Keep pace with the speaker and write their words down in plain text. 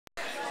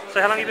So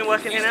how long have you been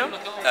working here now?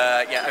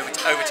 Yeah, over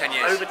 10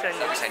 years. Over 10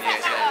 years. Over 10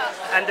 years,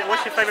 yeah. And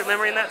what's your favourite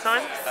memory in that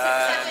time?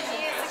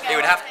 It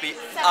would have to be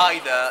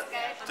either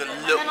the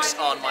looks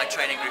on my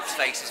training group's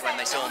faces when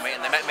they saw me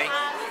and they met me,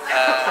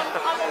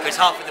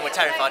 because half of them were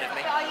terrified of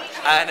me,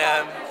 and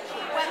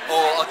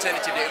or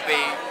alternatively it would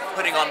be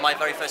putting on my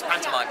very first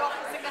pantomime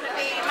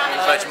in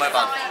Virgin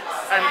Mobile.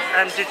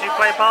 And did you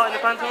play a part in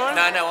the pantomime?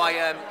 No,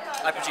 I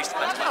produced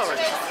the pantomime. Oh,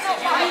 really?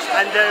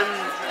 And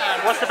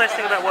what's the best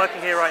thing about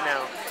working here right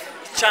now?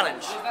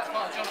 Challenge.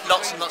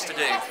 Lots and lots to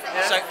do.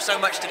 Yeah. So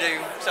much to do,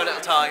 so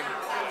little time,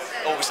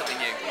 always something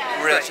new.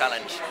 Real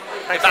challenge.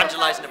 Thanks.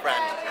 Evangelising a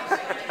brand.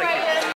 Thank you.